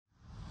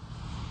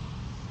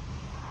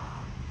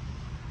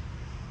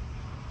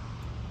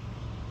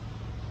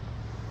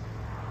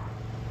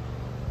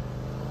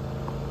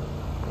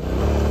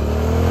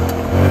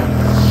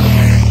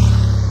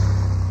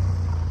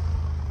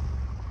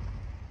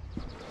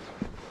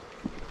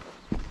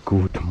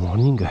Good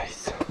morning,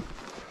 guys.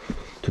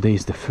 Today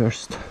is the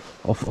 1st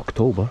of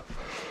October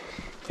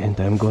and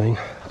I'm going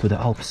to the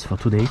Alps for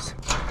 2 days.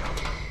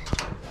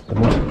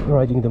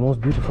 Riding the most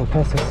beautiful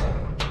passes,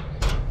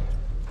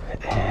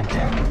 and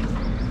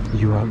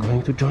you are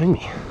going to join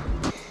me,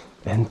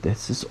 and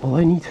this is all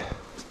I need.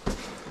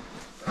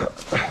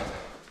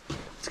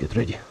 Let's get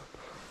ready.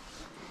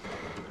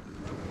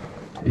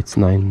 It's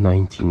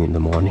 9:19 in the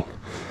morning.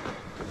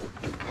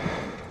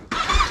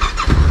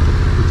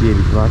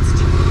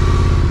 9:20.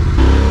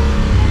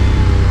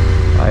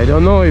 I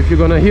don't know if you're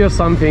gonna hear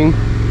something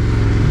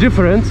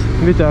different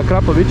with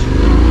Krapovic.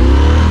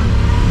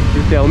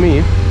 You tell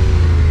me.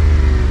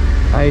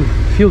 I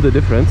feel the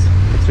difference.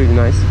 It's really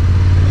nice.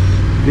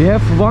 We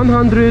have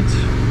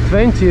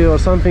 120 or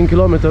something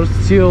kilometers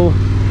till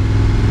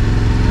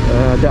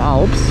the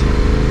Alps.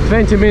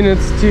 20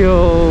 minutes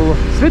till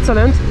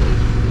Switzerland.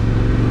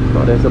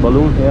 Oh, there's a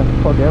balloon here,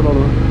 hot air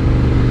balloon.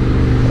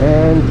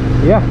 And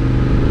yeah,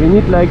 we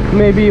need like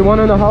maybe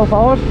 1.5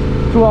 hours,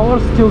 2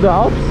 hours till the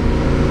Alps.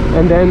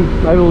 And then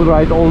I will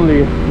ride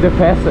only the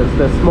passes,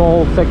 the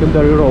small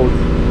secondary roads.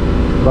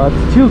 But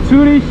till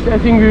Zurich, I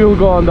think we will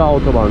go on the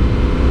Autobahn,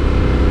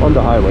 on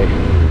the highway.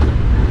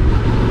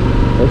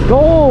 Let's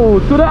go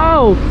to the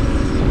Alps!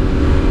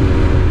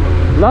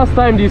 Last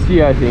time this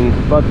year, I think,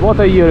 but what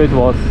a year it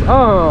was.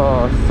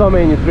 Ah, so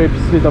many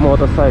trips with a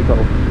motorcycle.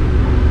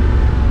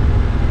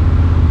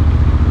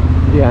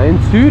 Yeah, in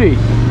Zurich.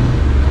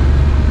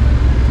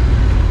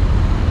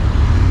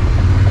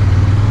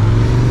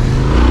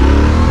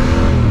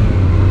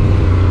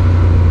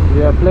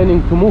 We are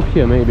planning to move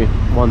here maybe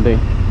one day.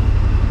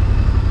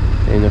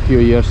 In a few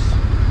years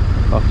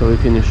after we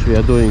finish, we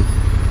are doing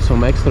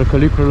some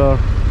extracurricular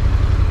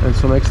and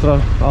some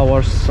extra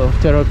hours of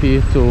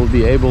therapy to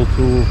be able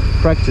to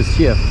practice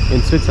here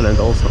in Switzerland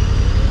also.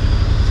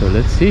 So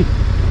let's see.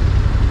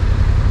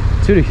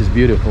 Zurich is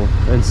beautiful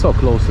and so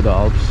close to the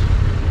Alps.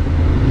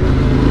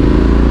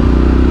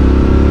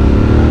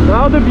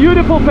 Now the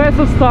beautiful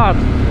passes start.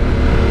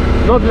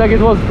 Not like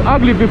it was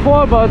ugly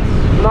before, but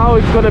now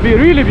it's gonna be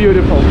really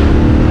beautiful.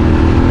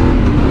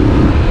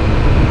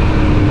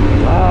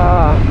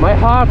 My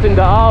heart in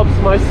the Alps,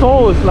 my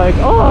soul is like,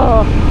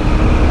 oh,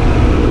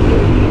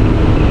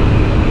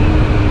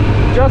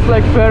 just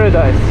like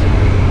paradise.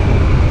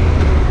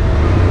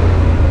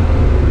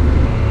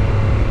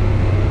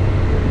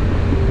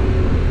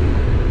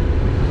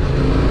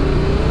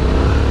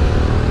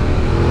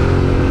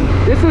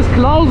 This is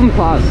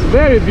Klausenpass,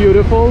 very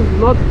beautiful.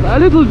 Not a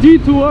little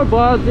detour,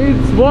 but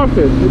it's worth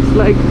it. It's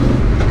like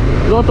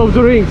Lord of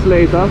the Rings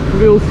later,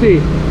 we'll see.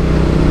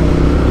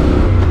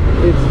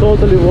 It's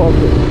totally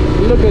worth it.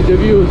 Look at the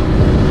views.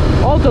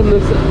 Autumn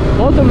is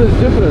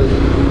different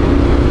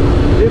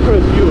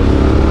views.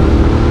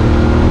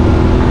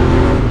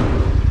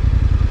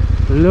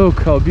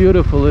 Look how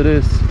beautiful it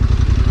is.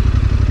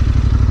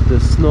 The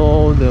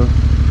snow, the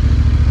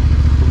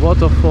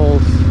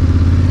waterfalls.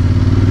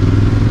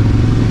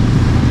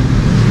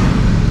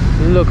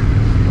 Look,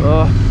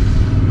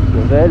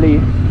 the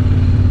valley.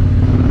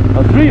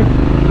 A dream.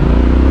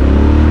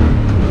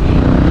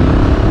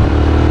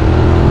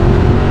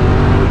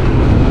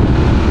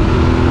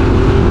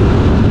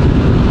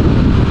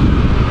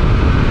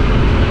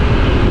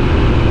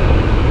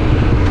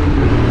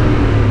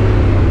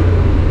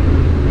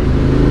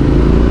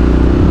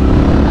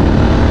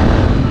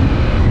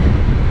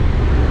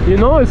 You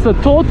know, it's a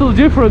total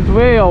different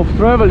way of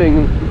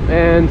traveling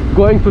and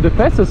going to the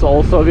passes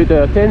also with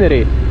the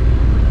Tenere.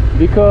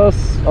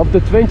 Because of the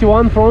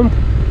 21 front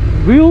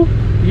wheel,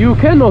 you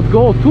cannot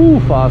go too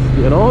fast,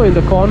 you know, in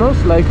the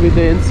corners like with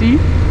the NC,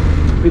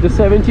 with the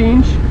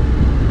 70-inch.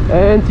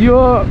 And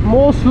you're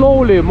more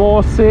slowly,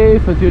 more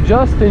safe, and you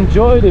just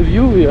enjoy the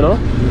view, you know.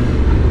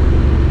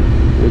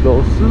 You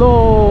go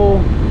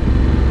slow,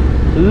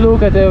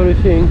 look at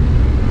everything,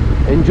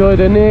 enjoy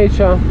the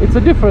nature. It's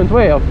a different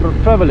way of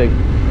traveling.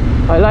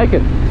 I like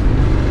it.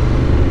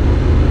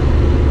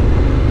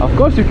 Of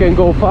course you can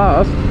go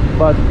fast,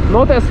 but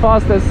not as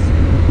fast as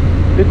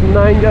with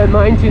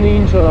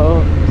 19-inch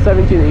or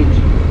 17-inch.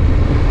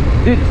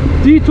 The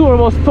detour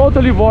was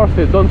totally worth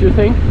it, don't you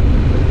think?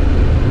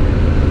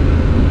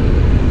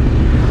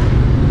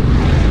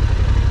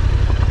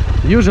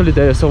 Usually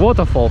there is a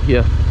waterfall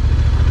here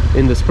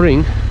in the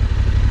spring,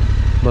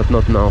 but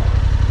not now.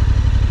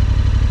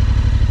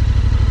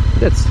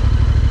 Let's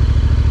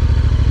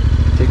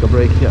take a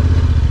break here.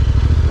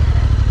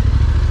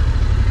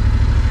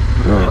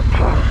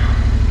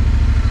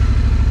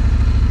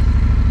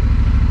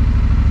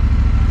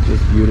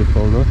 Just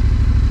beautiful, no?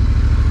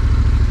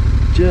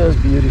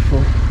 Just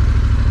beautiful.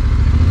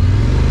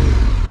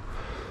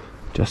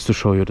 Just to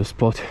show you the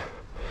spot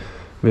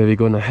where we're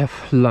gonna have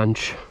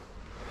lunch.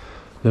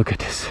 Look at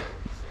this.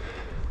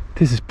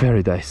 This is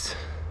paradise.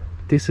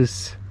 This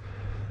is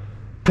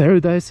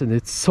paradise, and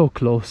it's so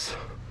close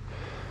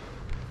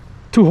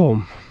to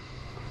home.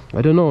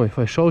 I don't know if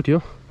I showed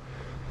you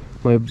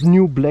my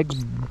new black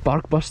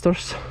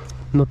Barkbusters,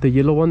 not the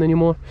yellow one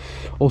anymore.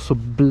 Also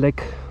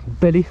black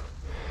belly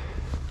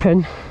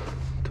pen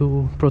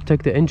to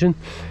protect the engine,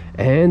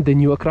 and the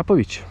new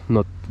Akrapovic.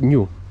 Not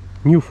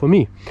new for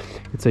me,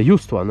 it's a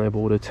used one. I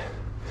bought it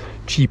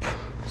cheap,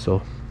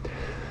 so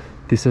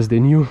this is the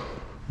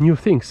new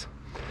things.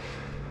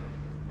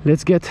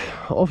 Let's get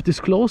off this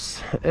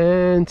clothes,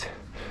 and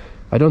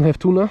I don't have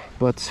tuna,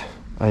 but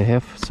I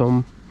have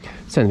some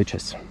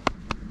sandwiches.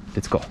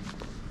 Let's go.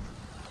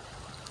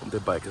 The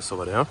bike is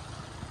over there.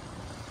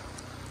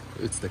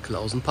 It's the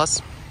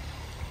Klausenpass,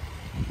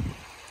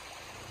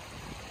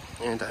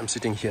 and I'm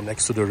sitting here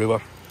next to the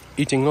river,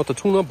 eating not a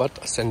tuna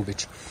but a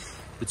sandwich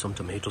with some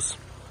tomatoes,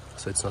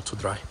 so it's not too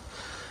dry.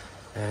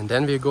 And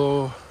then we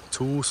go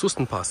to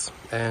Sustenpass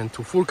and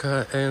to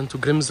Fulka and to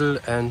Grimsel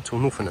and to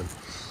Nuffenen.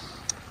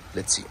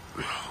 Let's see.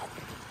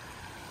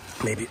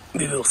 Maybe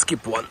we will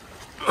skip one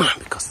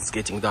because it's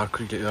getting dark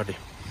really early.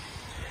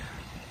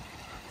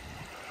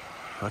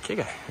 Okay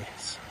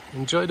guys,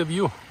 enjoy the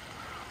view.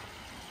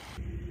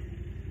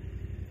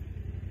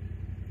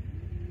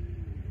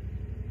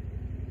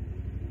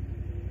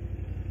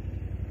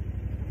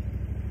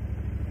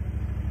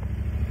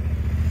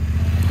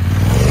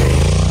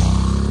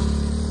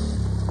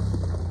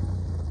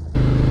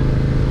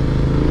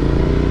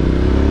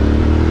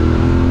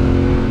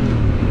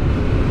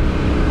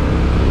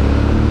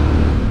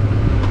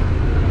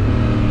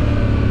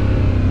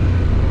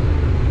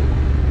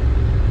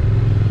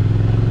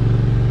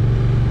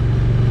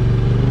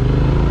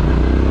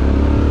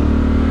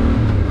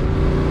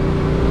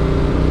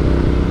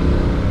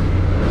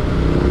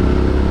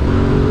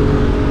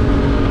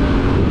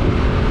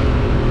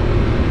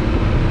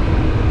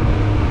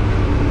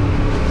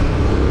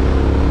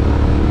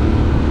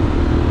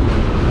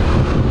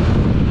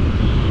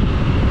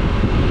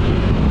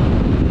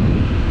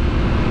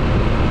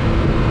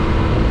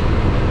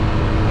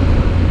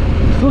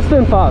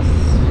 Pass,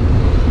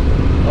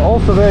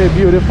 also very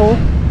beautiful.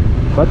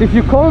 But if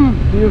you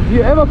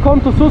ever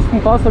come to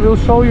Sustenpass, I will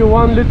show you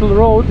one little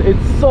road.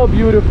 It's so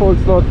beautiful,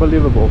 it's not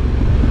believable.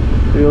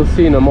 You will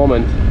see in a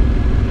moment.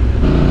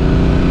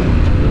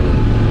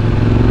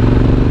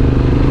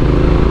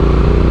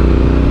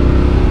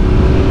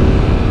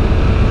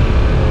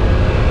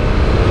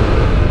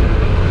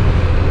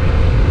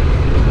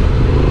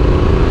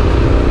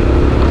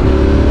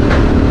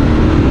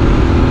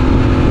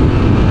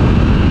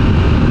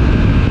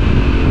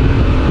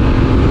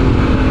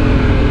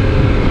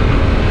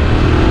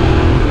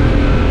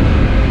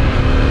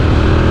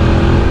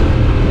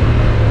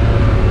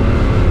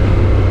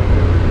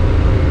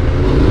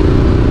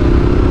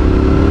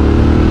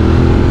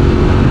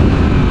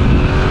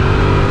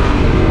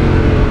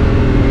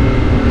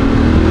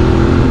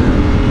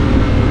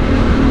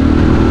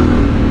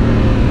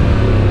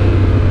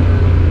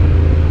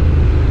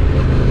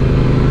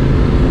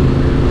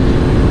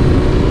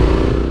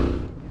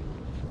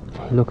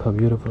 Look how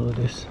beautiful it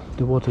is.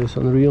 The water is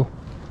unreal.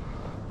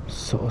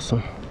 So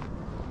awesome.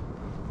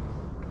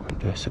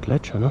 There's a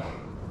glacier, no?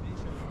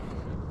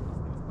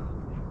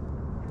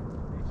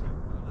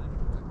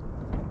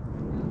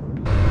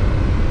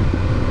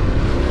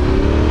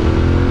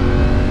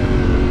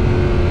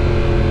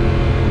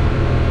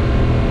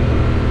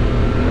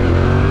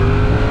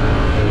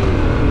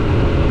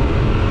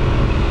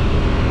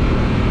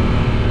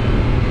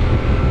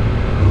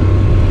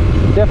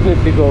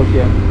 Definitely go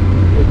here.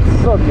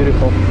 It's so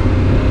beautiful.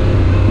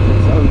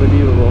 It's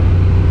unbelievable.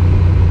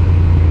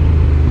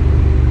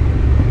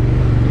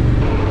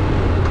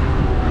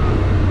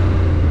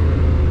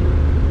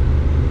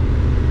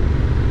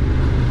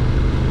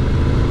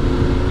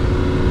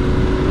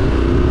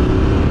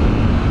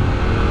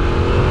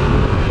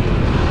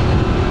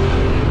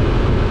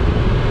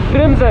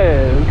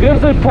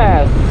 Grimsel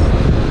Pass.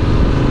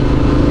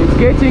 It's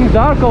getting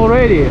dark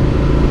already.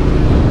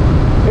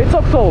 It's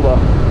October.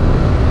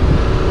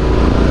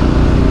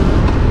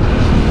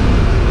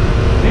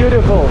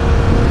 Beautiful.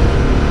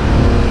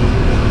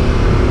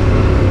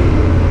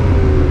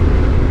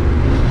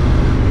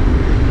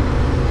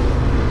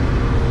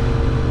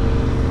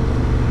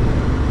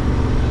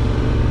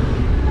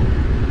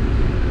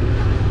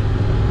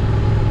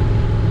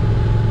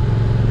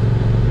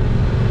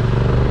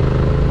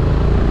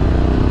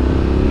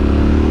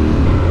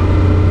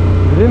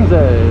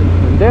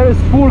 There is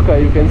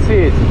Fulka, you can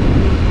see it.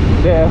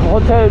 The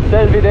Hotel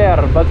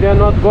Belvedere, but we are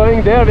not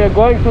going there, we are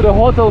going to the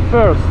hotel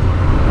first.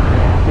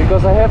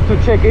 Because I have to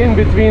check in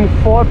between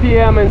 4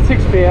 p.m. and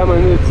 6 p.m.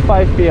 and it's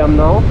 5 p.m.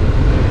 now.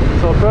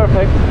 So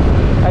perfect.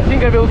 I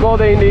think I will go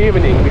there in the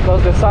evening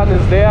because the sun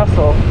is there,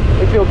 so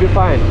it will be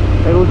fine.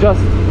 I will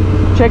just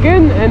check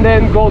in and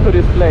then go to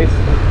this place.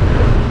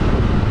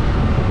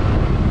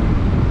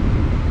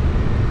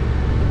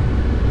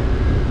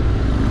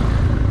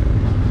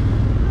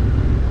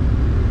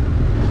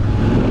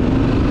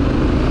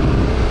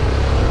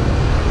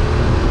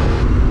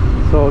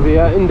 So we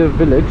are in the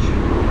village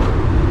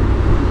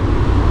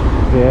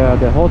where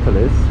the hotel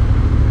is.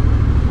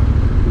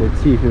 Let's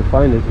see if we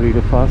find it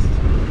really fast.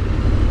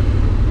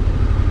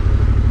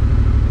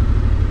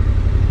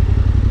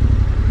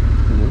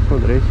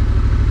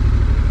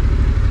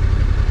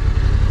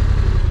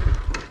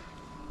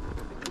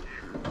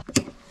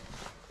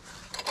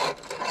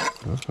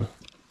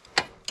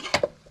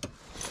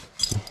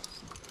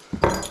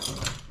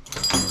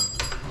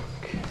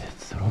 Okay,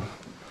 that's the room.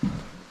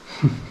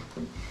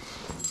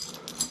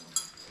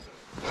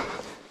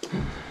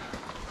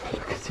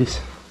 Look at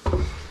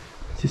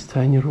this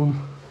tiny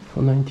room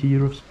for 90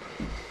 euros.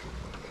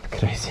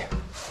 Crazy.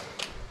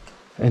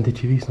 And the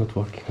TV is not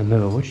working. I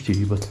never watch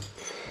TV, but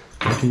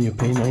imagine you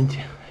pay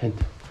 90 and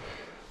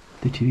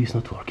the TV is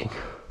not working.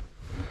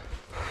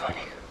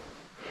 Funny.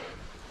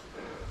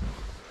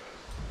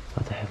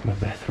 But I have my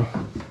bathroom.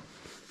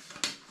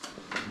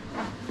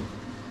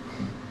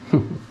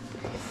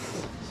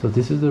 So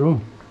this is the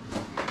room.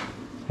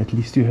 At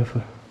least you have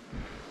a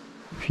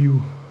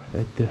view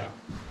at the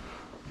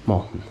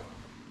mountain.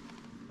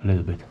 A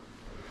little bit.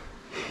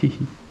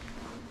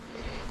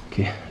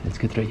 Okay, let's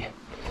get ready.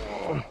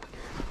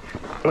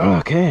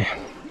 Okay,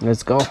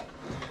 let's go.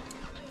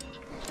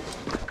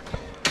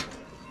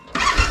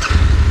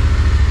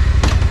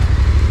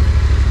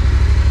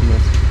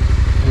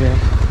 We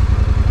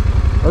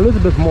have a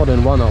little bit more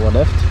than 1 hour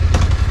left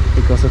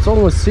because it's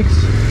almost 6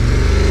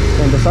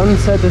 and the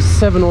sunset is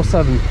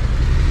 7:07.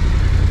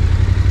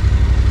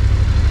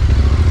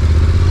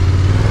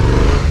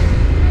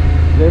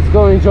 Let's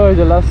go enjoy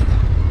the last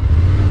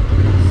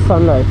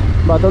sunlight,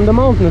 but on the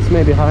mountain it's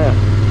maybe higher,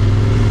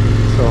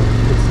 so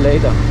it's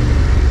later.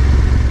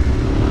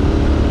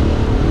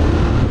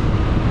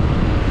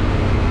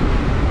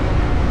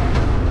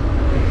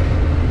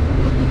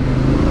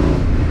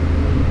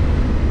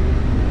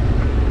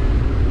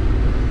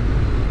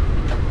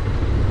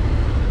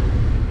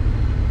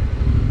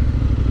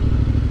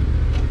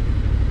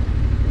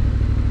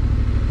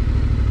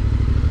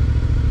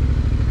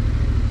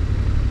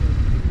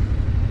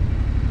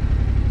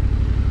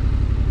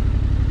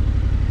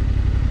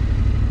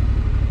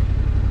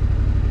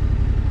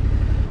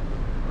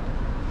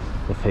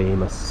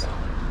 Famous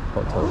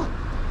hotel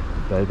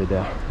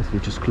Belvedere, as we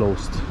just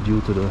closed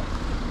due to the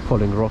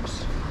falling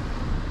rocks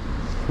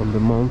from the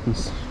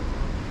mountains.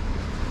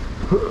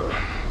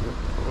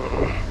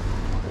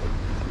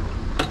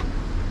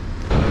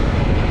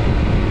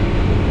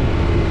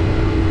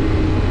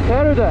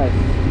 Paradise.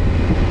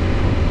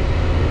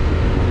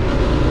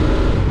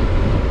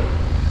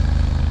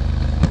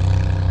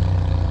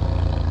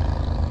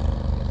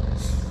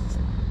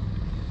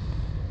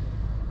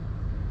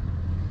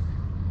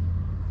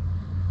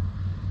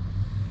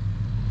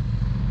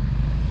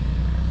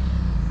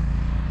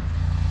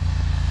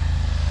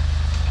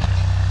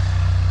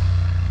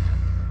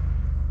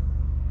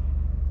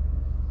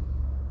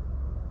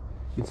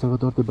 In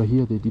Salvador de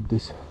Bahia they did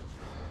this.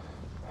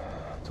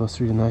 It was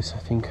really nice, I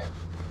think,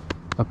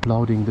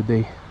 applauding the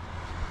day.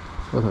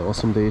 What an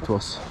awesome day it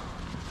was.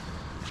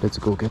 Let's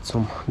go get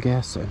some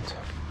gas and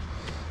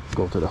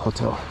go to the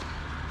hotel.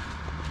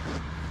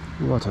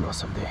 What an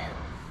awesome day.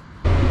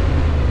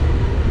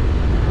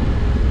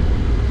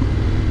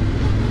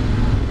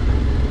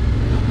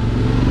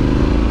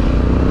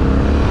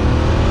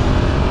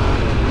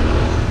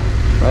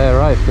 I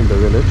arrived in the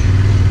village.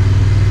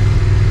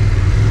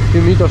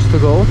 Few meters to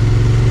go.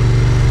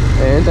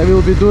 And I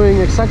will be doing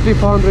exactly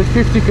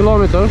 450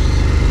 kilometers,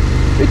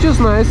 which is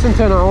nice in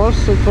 10 hours.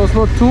 It was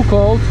not too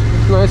cold,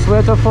 nice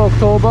weather for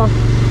October.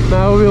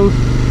 Now we will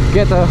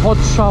get a hot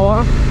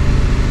shower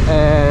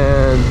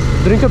and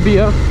drink a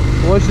beer,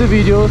 watch the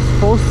videos,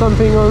 post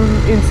something on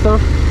Insta,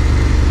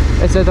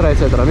 etc,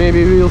 etc.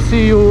 Maybe we will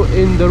see you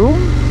in the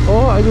room,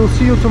 or I will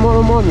see you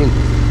tomorrow morning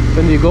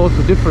when we go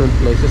to different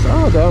places.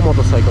 Oh, there are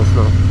motorcycles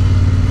now.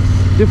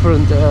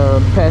 Different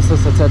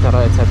passes,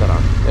 etc,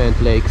 etc,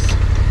 and lakes.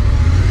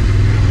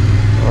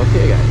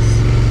 Okay, guys.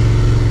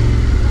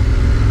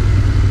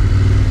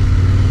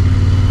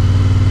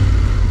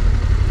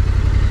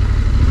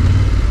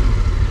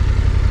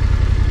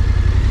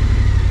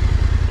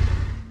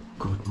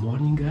 Good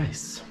morning,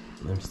 guys.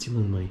 I'm still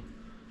in my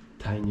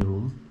tiny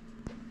room.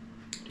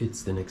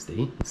 It's the next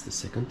day. It's the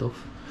 2nd of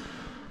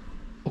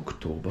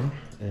October,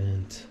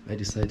 and I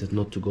decided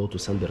not to go to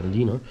San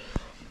Bernardino.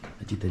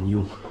 I did a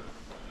new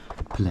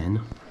plan.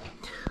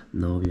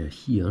 Now we are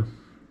here.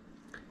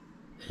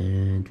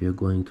 And we are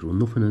going through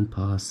Nuffenen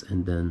Pass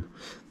and then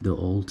the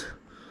old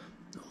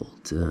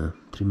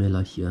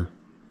Trimella here,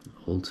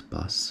 old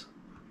pass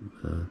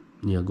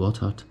near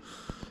Gotthard,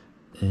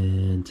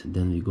 and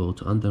then we go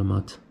to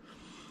Andermatt,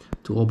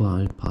 to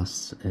Oberalp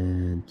Pass,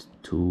 and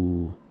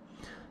to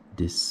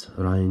this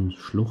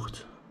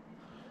Rheinschlucht,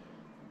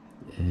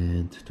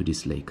 and to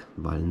this lake,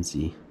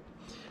 Wallensee,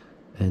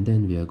 and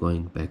then we are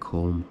going back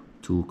home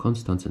to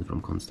Constance, and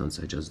from Constance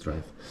I just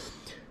drive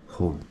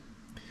home.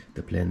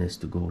 The plan is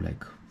to go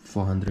like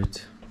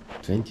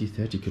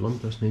 420-30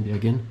 kilometers maybe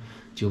again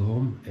till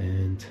home,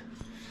 and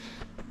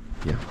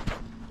yeah,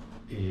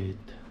 it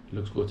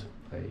looks good.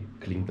 I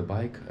cleaned the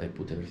bike, I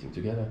put everything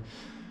together,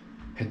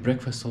 had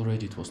breakfast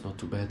already, it was not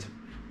too bad.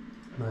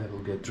 Now I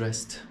will get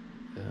dressed,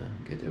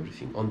 get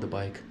everything on the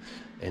bike,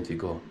 and we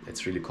go.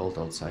 It's really cold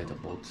outside,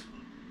 about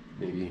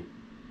maybe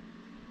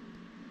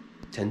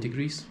 10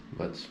 degrees,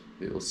 but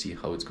we will see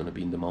how it's gonna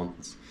be in the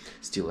mountains.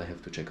 Still I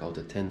have to check out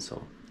at 10,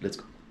 so let's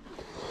go.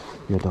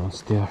 We are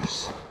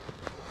downstairs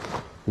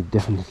we're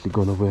definitely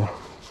gonna wear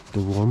the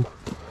warm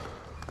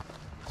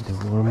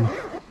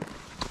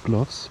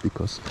gloves,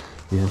 because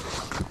we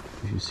have,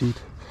 if you see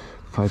it,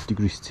 5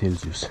 degrees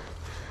Celsius,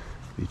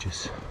 which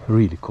is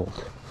really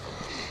cold.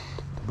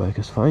 The bike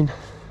is fine.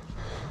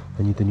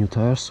 I need a new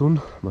tire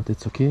soon, but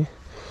it's okay.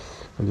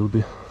 I will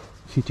be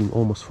hitting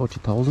almost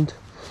 40,000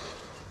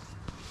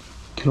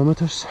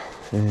 kilometers,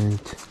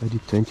 and I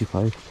did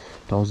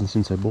 25,000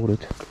 since I bought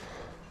it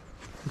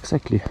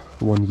exactly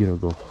 1 year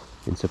ago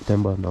in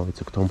September. Now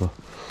it's October.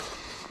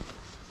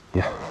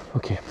 Yeah,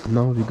 okay,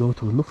 now we go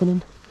to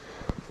Newfoundland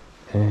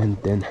and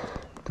then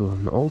to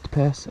an old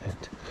pass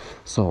and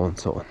so on.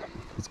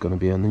 It's gonna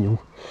be a new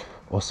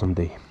awesome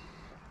day.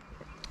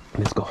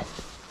 Let's go.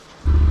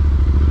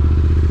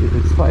 If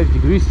it's 5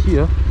 degrees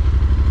here,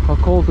 how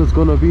cold it's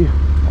gonna be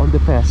on the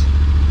pass?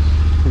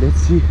 Let's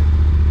see.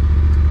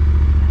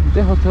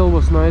 The hotel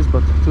was nice,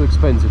 but too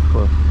expensive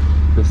for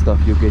the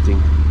stuff you're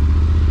getting,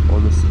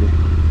 honestly.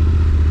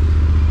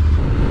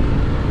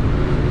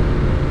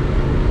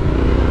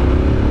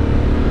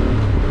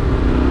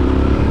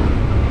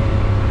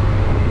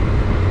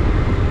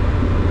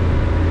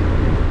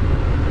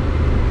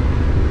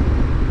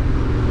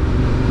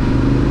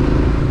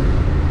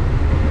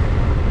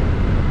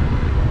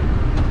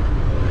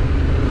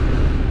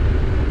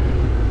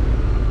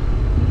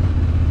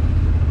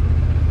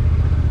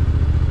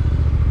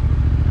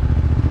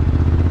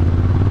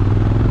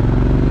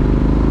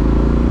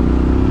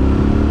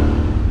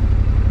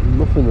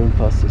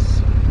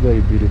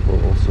 Very beautiful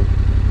also.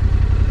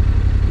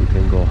 You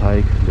can go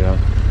hike there.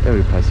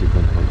 Every pass you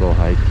can go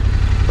hike,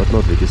 but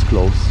not with this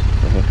close.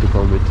 I have to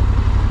come with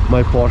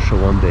my Porsche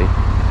one day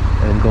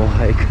and go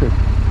hike.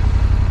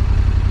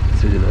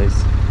 It's really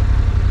nice.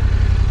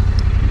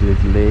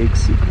 With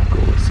lakes, you can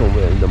go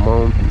somewhere in the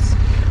mountains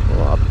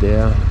or up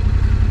there.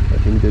 I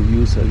think the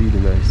views are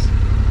really nice.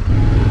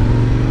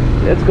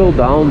 Let's go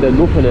down the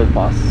Newfoundland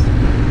Pass.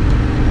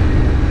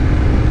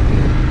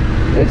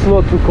 It's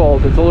not too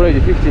cold, it's already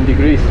 15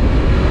 degrees.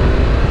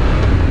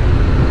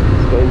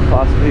 It's going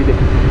fast, really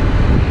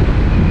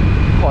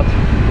hot.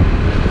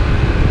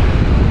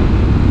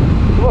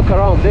 To walk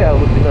around there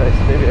would be nice,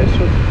 maybe I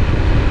should.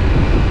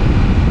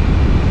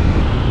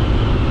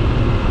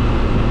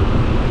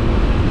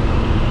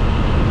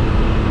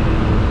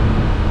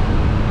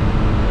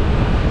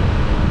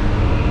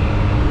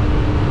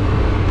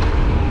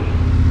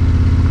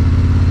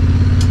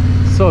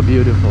 So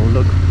beautiful,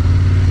 look.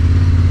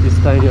 These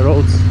tiny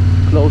roads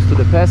close to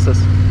the passes,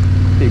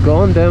 you go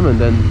on them and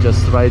then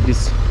just ride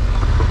these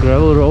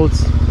gravel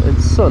roads.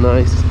 It's so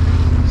nice,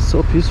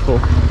 so peaceful,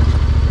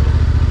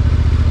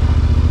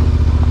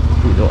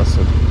 really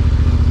awesome.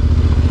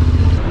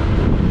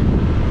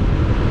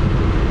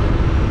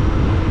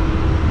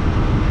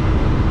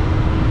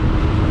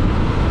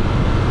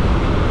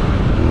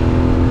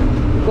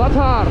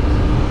 Gotthard!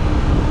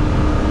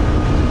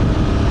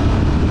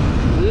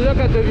 Look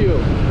at the view!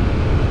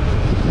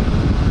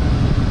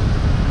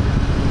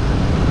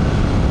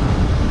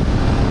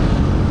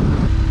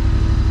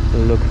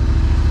 Look,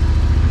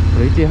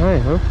 pretty high,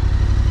 huh?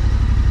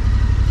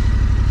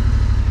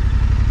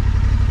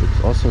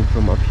 Looks awesome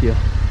from up here.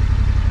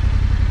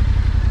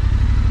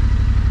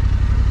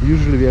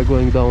 Usually we are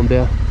going down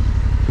there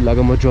to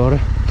Lago Maggiore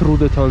through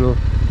the tunnel,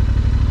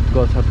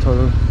 Gotthard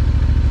tunnel.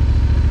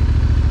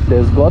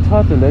 There's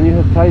Gotthard, and then you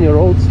have tiny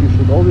roads. You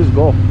should always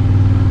go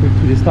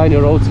to these tiny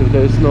roads if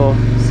there is no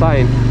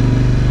sign,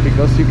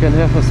 because you can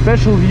have a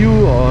special view,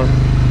 or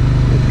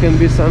it can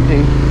be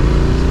something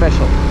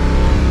special.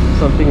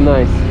 Something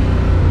nice.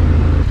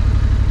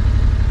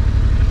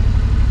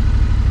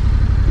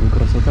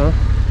 Красота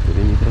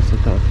или не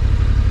красота?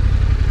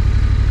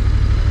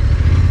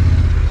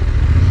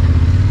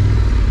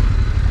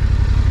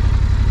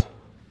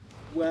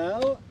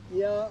 Well,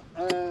 yeah.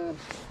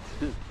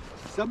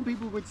 Some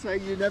people would say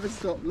you never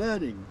stop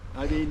learning.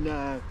 I mean.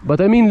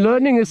 But I mean,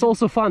 learning is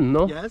also fun,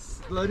 no?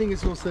 Yes, learning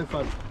is also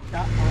fun.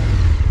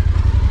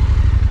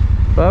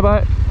 Bye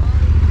bye.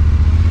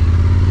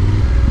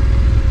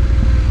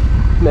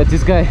 Met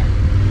this guy.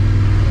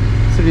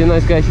 It's a really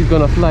nice guy. He's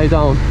gonna fly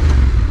down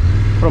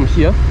from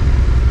here,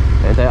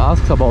 and I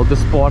asked about the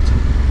sport,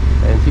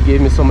 and he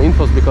gave me some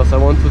infos, because I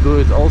want to do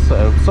it also.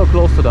 I'm so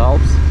close to the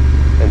Alps,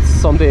 and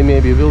someday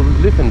maybe we'll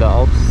live in the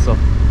Alps, so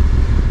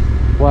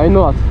why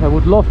not? I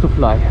would love to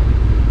fly.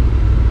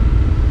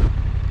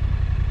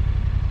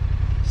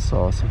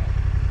 So awesome.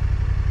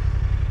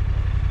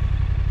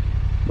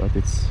 But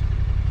it's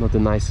not the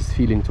nicest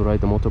feeling to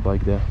ride the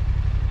motorbike there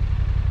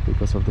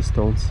because of the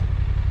stones.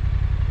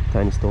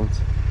 Tiny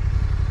stones.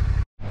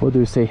 What do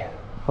you say?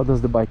 How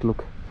does the bike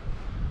look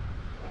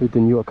with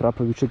the new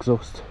Akrapovic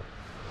exhaust?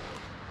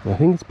 I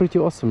think it's pretty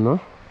awesome, no?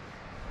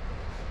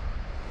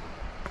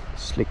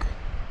 Slick.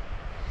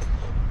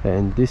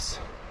 And this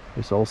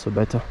is also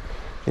better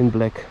in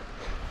black,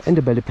 and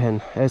the belly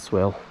pan as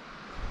well.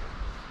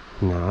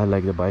 No, I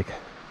like the bike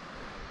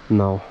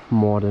now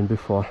more than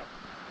before.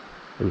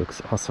 It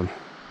looks awesome.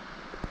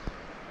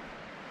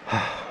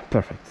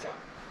 Perfect.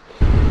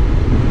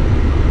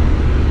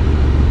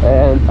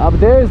 And up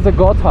there is the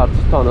Gotthard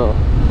tunnel.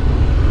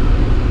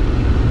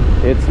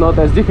 It's not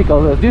as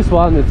difficult as this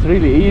one. It's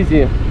really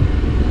easy.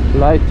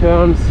 Light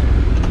turns.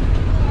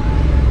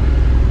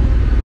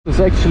 It's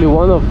actually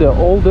one of the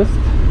oldest,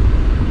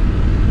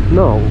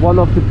 no, one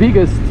of the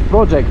biggest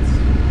projects,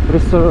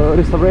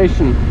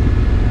 restoration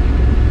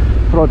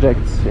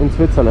projects in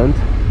Switzerland.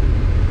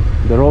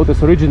 The road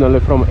is originally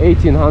from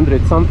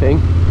 1800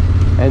 something,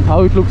 and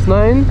how it looks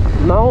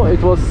now,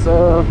 it was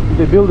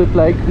they built it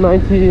like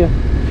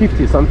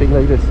 1950, something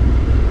like this.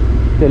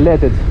 They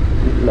let it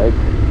like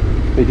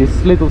with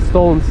these little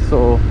stones,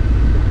 so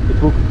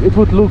it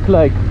would look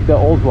like the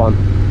old one.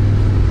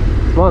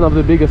 It's one of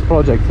the biggest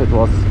projects it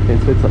was in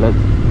Switzerland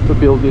to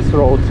build this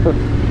road.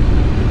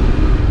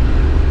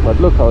 But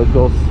look how it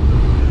goes.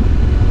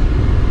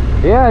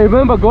 Yeah, I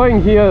remember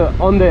going here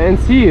on the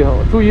NC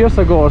 2 years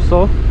ago or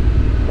so,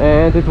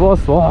 and it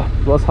was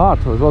hard.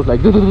 It was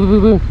like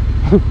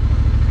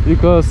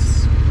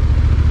because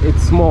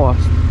it's more,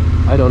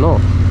 I don't know,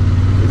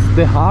 it's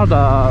the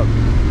harder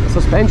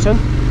suspension,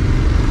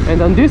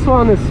 and on this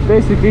one it's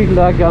basically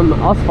like an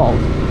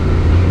asphalt.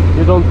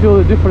 You don't feel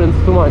the difference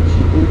too much.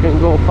 You can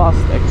go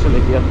fast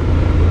actually here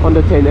on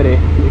the Tenere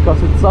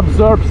because it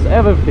absorbs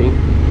everything.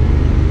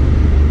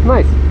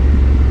 Nice.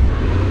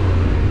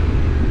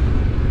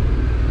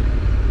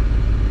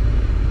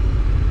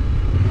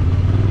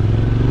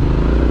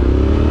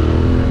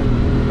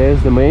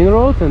 There's the main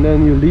road, and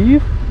then you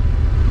leave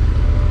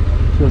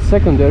to a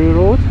secondary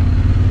road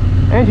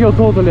and you're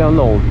totally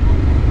alone.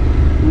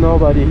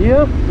 Nobody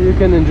here. You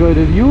can enjoy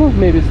the view,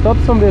 maybe stop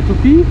somewhere to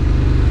pee.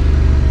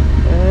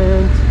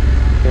 And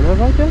can I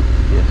ride there?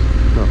 Yes.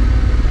 No.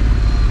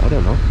 I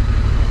don't know.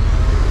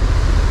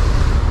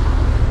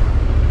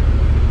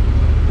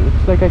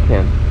 Looks like I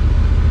can.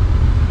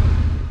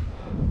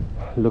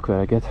 Look where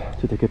I get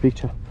to take a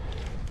picture.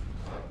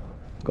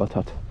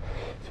 Gotthard.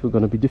 It's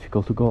gonna be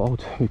difficult to go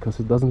out because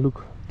it doesn't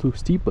look too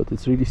steep, but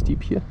it's really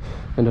steep here,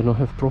 and I don't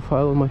have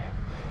profile on my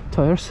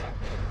tires.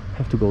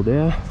 Have to go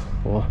there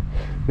or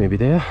maybe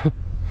there.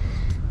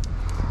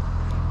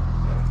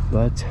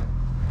 But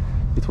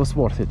it was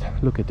worth it.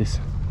 Look at this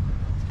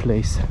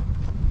place.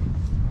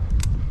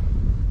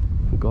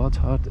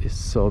 Gotthard is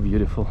so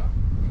beautiful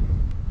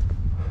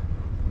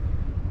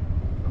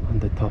on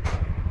the top.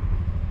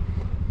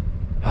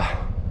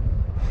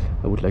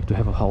 I would like to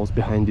have a house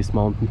behind this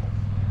mountain.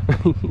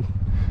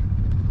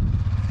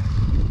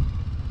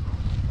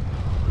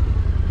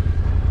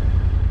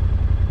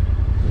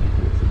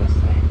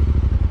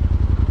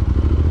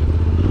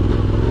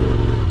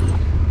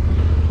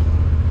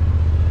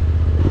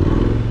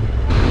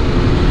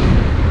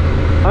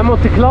 I'm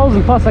at the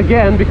Klausen Pass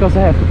again because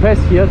I have to pass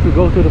here to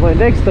go to my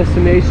next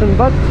destination,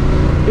 but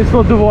it's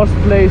not the worst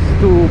place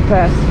to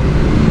pass.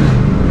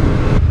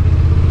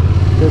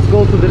 Let's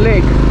go to the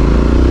lake.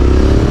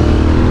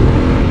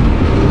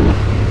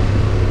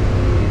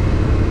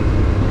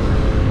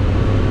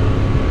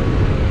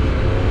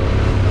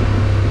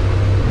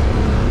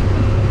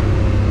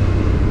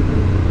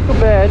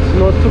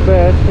 Not too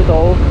bad at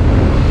all.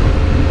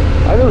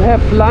 I will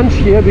have lunch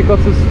here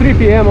because it's 3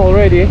 p.m.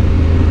 already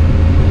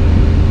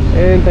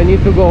and I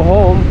need to go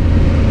home.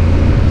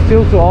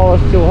 Still 2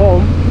 hours till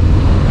home,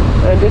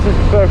 and this is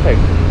perfect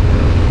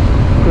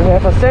to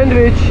have a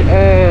sandwich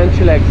and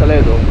chillax a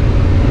little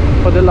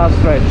for the last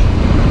stretch.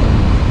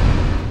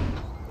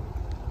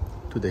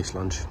 Today's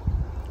lunch: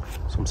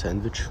 some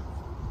sandwich,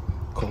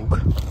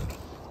 Coke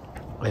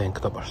and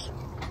knabbers.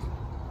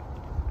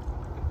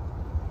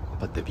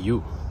 But the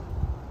view.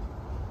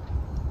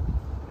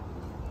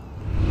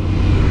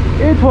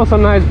 It was a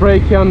nice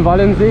break here on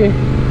Wallensee,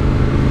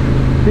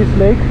 this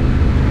lake,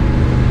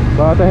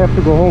 but I have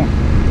to go home.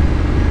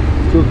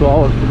 Still 2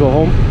 hours to go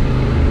home,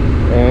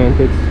 and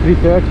it's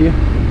 3:30,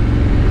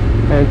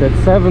 and at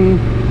 7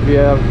 we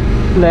have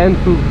planned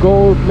to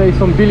go play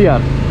some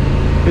billiard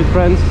with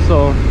friends,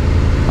 so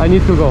I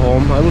need to go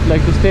home. I would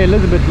like to stay a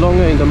little bit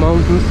longer in the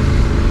mountains.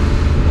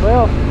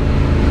 Well,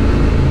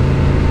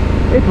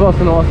 it was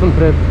an awesome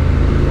trip.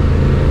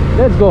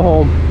 Let's go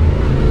home.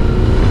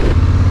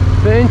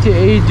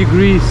 28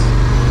 degrees.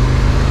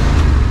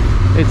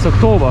 It's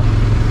October.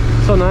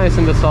 So nice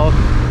in the south,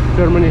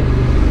 Germany.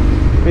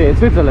 Yeah, it's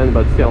Switzerland,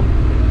 but still.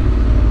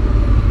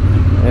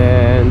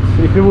 And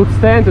if you would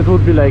stand, it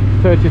would be like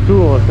 32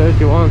 or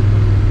 31.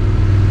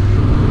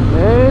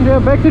 And we're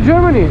back to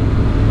Germany,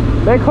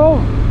 back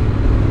home.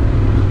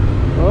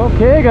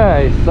 Okay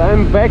guys,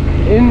 I'm back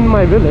in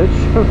my village.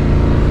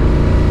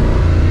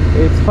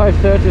 It's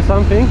 5:30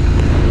 something.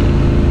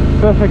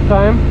 Perfect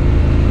time.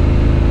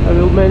 I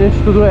will manage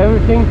to do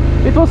everything.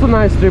 It was a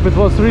nice trip. It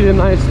was really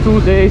nice. 2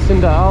 days in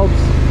the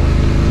Alps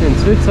in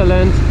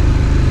Switzerland.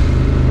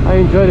 I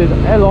enjoyed it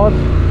a lot.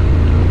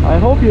 I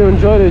hope you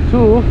enjoyed it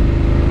too,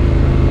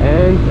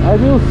 and I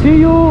will see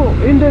you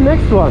in the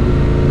next one.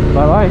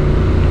 Bye bye.